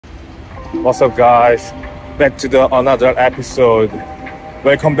What's up, guys? Back to the another episode.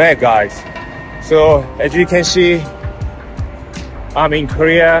 Welcome back, guys. So as you can see, I'm in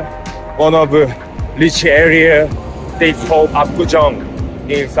Korea, one of the rich area they call Apgujeong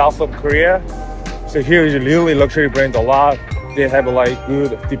in south of Korea. So here is really luxury brand a lot. They have like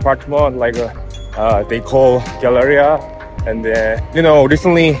good department like they call Galleria, and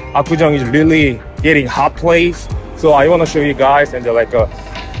recently Apgujeong is really getting hot place. So I want to show you guys and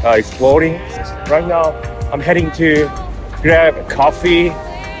exploring. Right now I'm heading to grab coffee,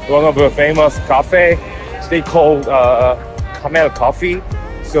 one of the famous cafe they call Camel Coffee.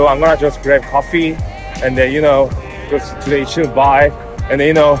 So I'm gonna just grab coffee and then just today chill vibe, and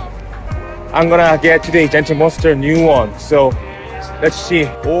then I'm gonna get today Gentle Monster new one. So let's see.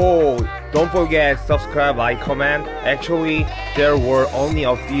 Oh, don't forget subscribe, like, comment. Actually there were only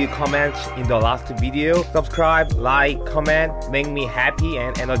a few comments in the last video. Subscribe, like, comment, make me happy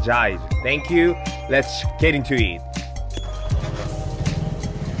and energized. Thank you. Let's get into it.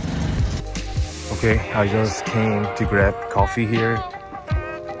 Okay, I just came to grab coffee here.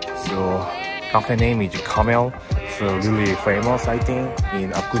 So cafe name is Camel. So really famous, I think,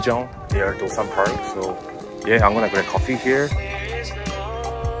 in Apgujeong near Dosan Park. So yeah, I'm gonna grab coffee here.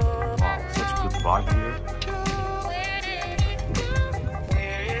 Wow, such a good vibe here.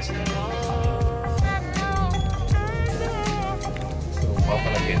 So I'm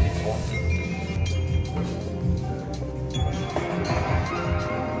gonna get this one.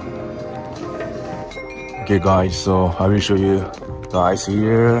 Okay guys, so I will show you guys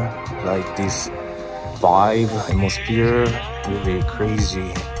here, like this vibe, atmosphere, really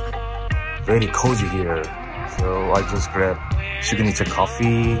crazy, very cozy here. So I just grabbed signature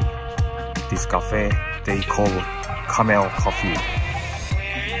coffee, this cafe they call Camel Coffee.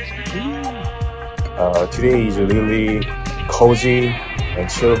 Today is really cozy and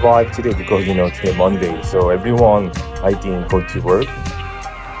chill vibe today because today Monday, so everyone I think go to work.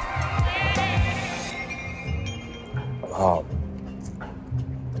 Wow,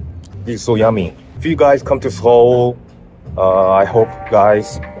 this is so yummy. If you guys come to Seoul, I hope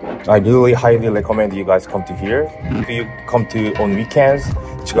guys, I really highly recommend you guys come to here. If you come to on weekends,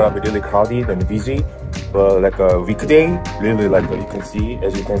 it's gonna be really crowded and busy, but like a weekday, really like as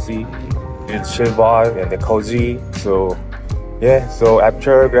you can see, it's chill vibe and the cozy. So yeah, so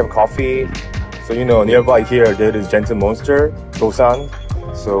after grab coffee, so nearby here there is Gentle Monster Dosan.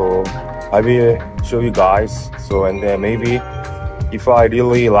 So I will show you guys. So and then maybe if I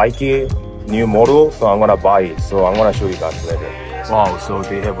really like it, new model, so I'm gonna buy it. So I'm gonna show you guys later. Wow, so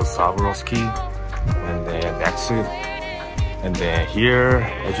they have a Swarovski, and then next, and then here,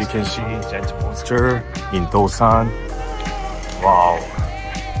 as you can see, Gentle Monster in Dosan. Wow.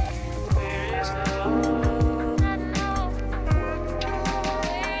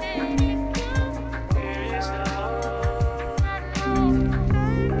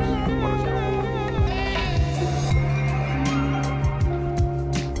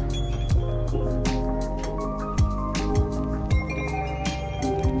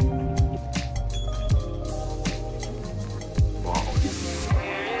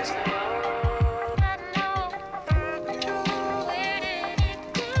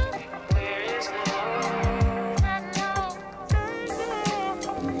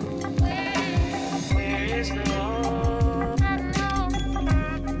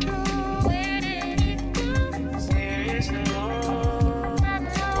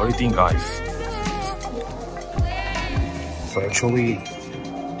 What do you think, guys? So actually,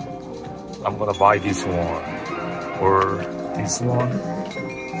 I'm gonna buy this one or this one.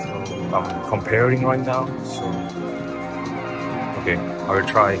 So I'm comparing right now. So okay, I will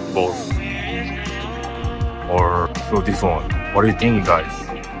try both. Or so this one. What do you think, guys?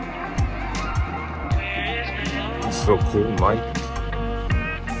 It's so cool, right?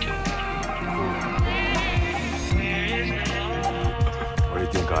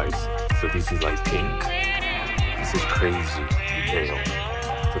 Guys, so this is like pink. This is crazy detail.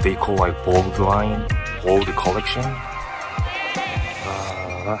 So they call like bold line, bold collection.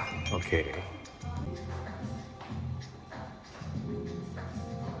 Okay.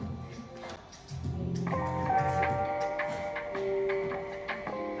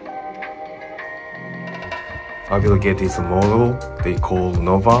 I will get this model they call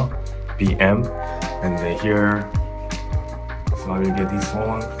Nova BM, and then here. So I will get this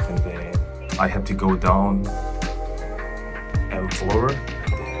one, and then I have to go down M floor,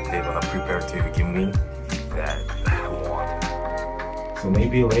 and then they're gonna prepare to give me that one. So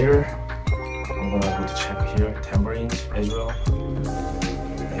maybe later I'm gonna go to check here, tambourine as well.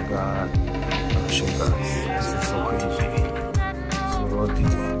 I got, I'll show you guys. This is so crazy. So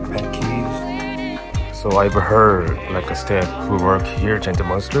this package So I've heard like a staff who work here, Gentle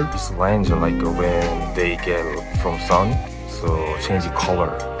Monster, this lens like when they get from sun, so change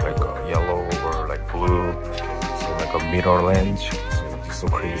color like yellow or like blue, so like a mirror lens. So it's so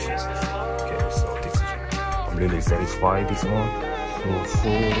crazy. Okay, so this is, I'm really satisfied this one. So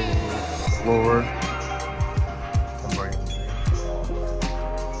full floor.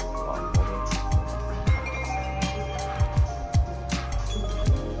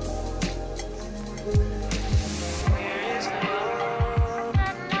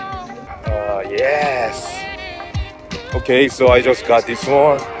 Yes. Okay, so I just got this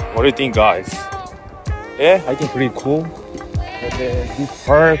one. What do you think, guys? Yeah, I think pretty cool. And then this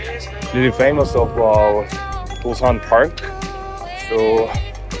park, really famous of Busan Park. So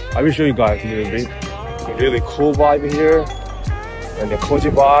I will show you guys a little bit. It's a really cool vibe here and a cozy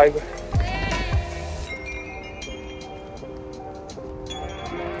vibe.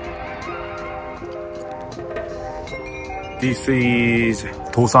 This is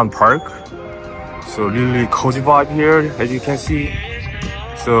Busan Park. So really cozy vibe here, as you can see.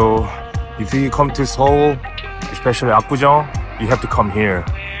 So if you come to Seoul, especially Apgujeong, you have to come here.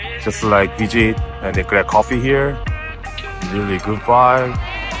 Just like visit and then grab coffee here. Really good vibe.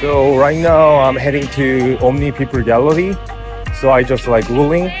 So right now I'm heading to Omni People Gallery. So I just like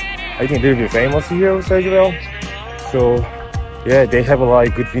Googling. I think they'll be famous here also as well. So yeah, they have a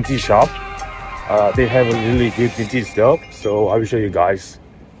like good vintage shop. They have a really good vintage stuff. So I will show you guys.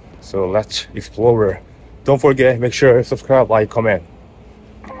 So let's explore. Don't forget, make sure subscribe, like, comment.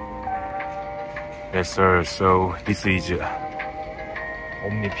 Yes, sir. So this is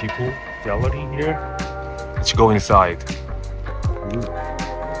Omni People Gallery here. Let's go inside. Ooh.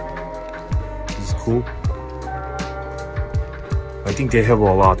 This is cool. I think they have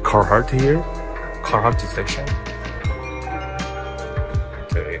a lot Carhartt here. Carhartt section.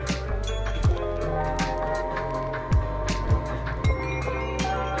 Okay.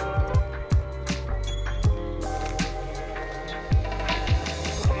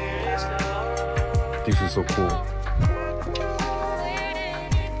 This is so cool.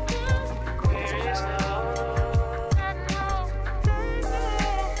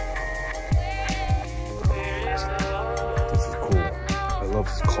 This is cool. I love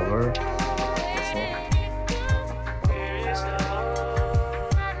this color. This one.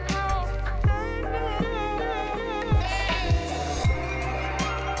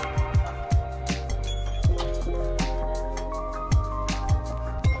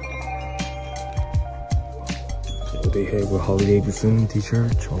 They have a Harley Davidson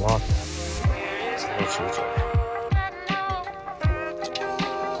t-shirt, a lot.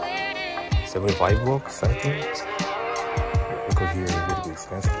 $75, I think. Because here is a little bit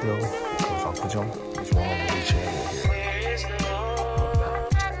expensive though, because Apgujeong is one of the rich areas here.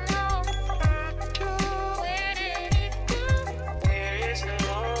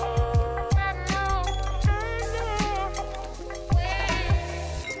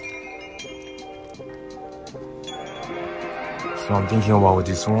 So I'm thinking about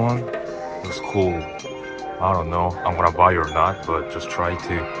this one. Looks cool. I don't know I'm gonna buy or not, but just try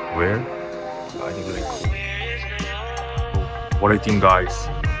to wear. I think really cool. What do you think, guys?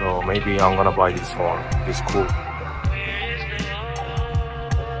 So maybe I'm gonna buy this one. It's cool.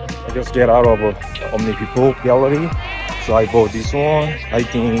 I just get out of Omni People Gallery, so I bought this one. I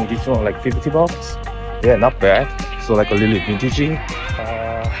think this one like $50. Yeah, not bad. So like a little vintagey.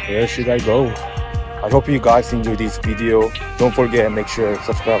 Where should I go? I hope you guys enjoyed this video. Don't forget, make sure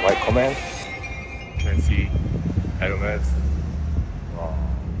subscribe, like, comment. You can see Hermes. Wow.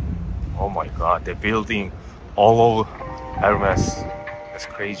 Oh my god, they're building all over Hermes. That's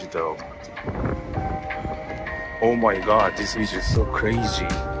crazy though. Oh my god, this is just so crazy.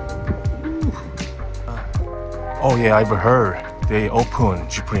 Oh yeah, I've heard they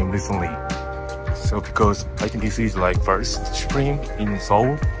opened Supreme recently. So because I think this is like first Supreme in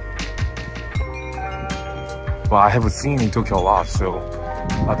Seoul. But I haven't seen in Tokyo a lot, so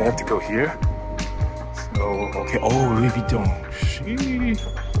I have to go here. So, okay, oh, Louis Vuitton. Sheesh.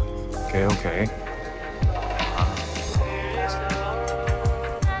 Okay.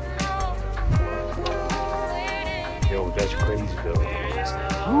 Yo, that's crazy though.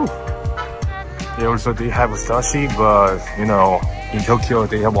 Woo. They have a sushi, but you know, in Tokyo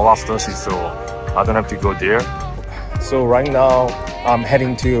they have a lot of sushi, so I don't have to go there. So right now, I'm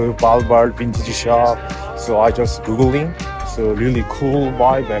heading to Balbal Vintage Shop. So I just Googling, so really cool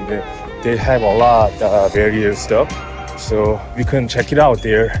vibe, and they have a lot of various stuff. So you can check it out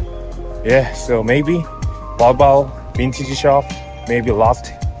there. Yeah, so maybe Balbal Vintage Shop, maybe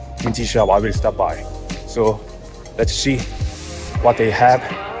last vintage shop I will stop by. So let's see what they have.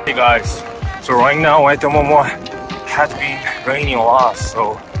 Hey guys, So right now at the moment has been raining a lot,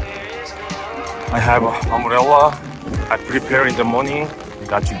 so I have an umbrella I prepare in the morning. I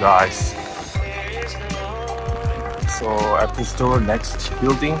got you guys. So at the store next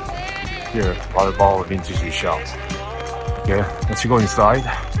building here, volleyball vintage shop. Okay, let's go inside.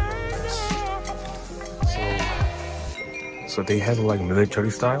 So they have like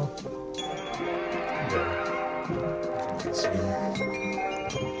military style. Yeah.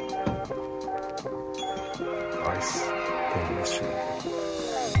 Nice. Okay, let's see.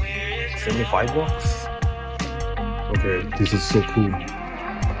 $75. Okay, this is so cool.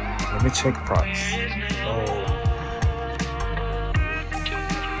 Let me check price. Oh.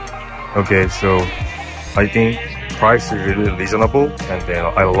 Okay, so I think price is really reasonable, and then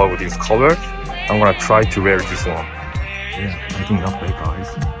I love this color. I'm gonna try to wear this one. Yeah, I think not bad, guys.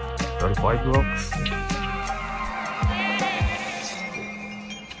 $35.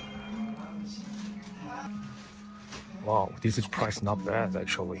 Wow, this is price not bad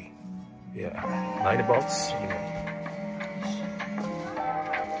actually. Yeah, $90.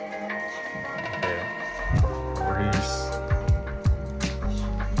 Okay, Korea's.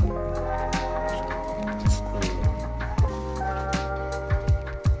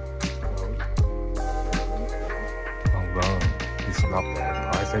 Not bad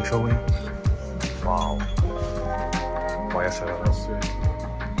price actually. Wow. Why is that?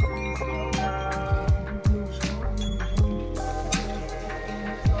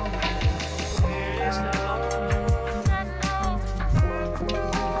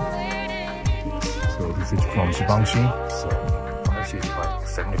 So this is from Givenchy. So price is like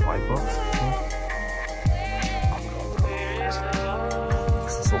 $75.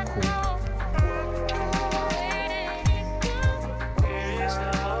 This is so cool.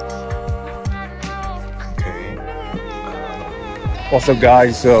 What's up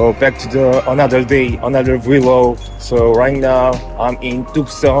guys, so back to another day, another vlog. So right now I'm in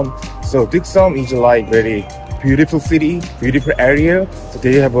Ttukseom. So Ttukseom is like very beautiful city, beautiful area. So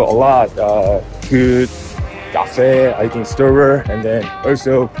they have a lot good cafe, I think store, and then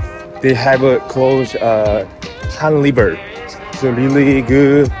also they have a close Han River. So really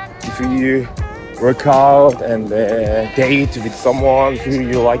good if you work out and date with someone who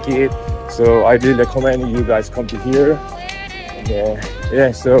you like it. So I really recommend you guys come to here.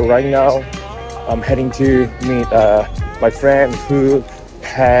 Yeah, so right now I'm heading to meet my friend who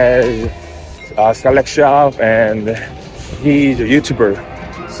has a select shop, and he's a YouTuber.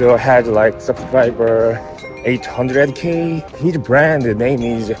 So had like subscriber 800k. His brand name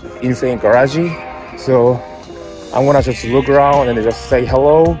is Insane Garage. So I'm gonna just look around and just say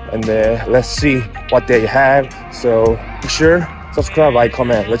hello, and let's see what they have. So be sure subscribe, like,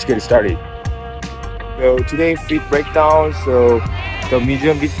 comment. Let's get it started. So today fit breakdown. So the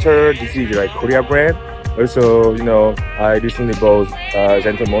medium visitor, this is like Korea brand. Also, you know, I recently bought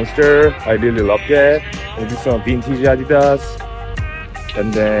Gentle Monster. I really love that. And this one vintage Adidas.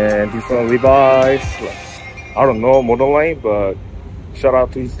 And then this one Levi's. I don't know model line, but shout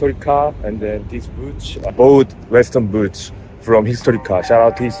out to Historica. And then these boots, both Western boots from Historica. Shout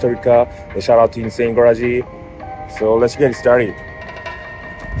out to Historica. And shout out to Insane Garage. So let's get started.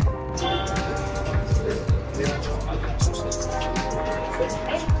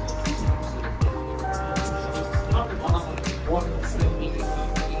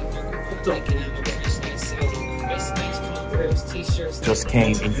 Just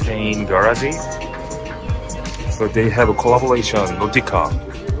came Insane Garage. So they have a collaboration, Nautica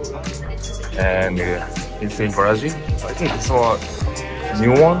and Insane Garage. I think it's a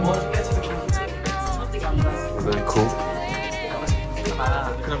new one. Very cool.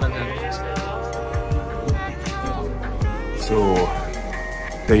 So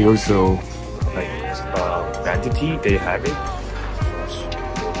they also like identity, they have it.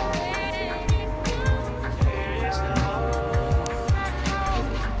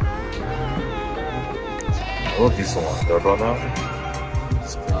 I love this one, the runner.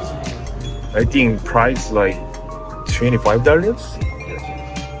 I think price like $25.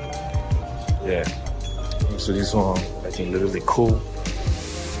 Yeah. So this one I think really cool.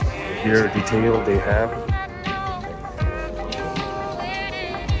 Here detail they have.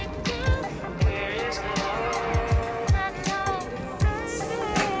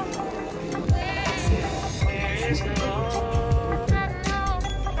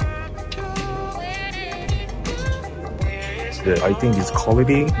 Yeah, I think this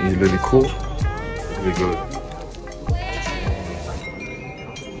quality is really cool, really good.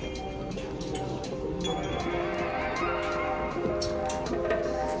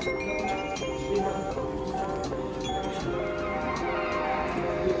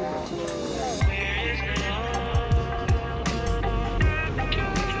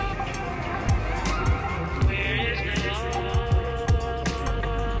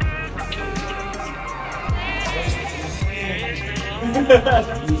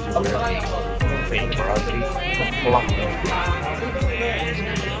 Fake broccoli.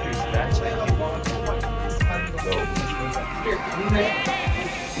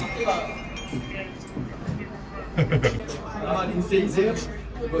 가만히 있으세요.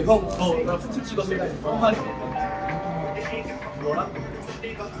 형, 나 후추 찍었어요. 한 마리. 뭐라?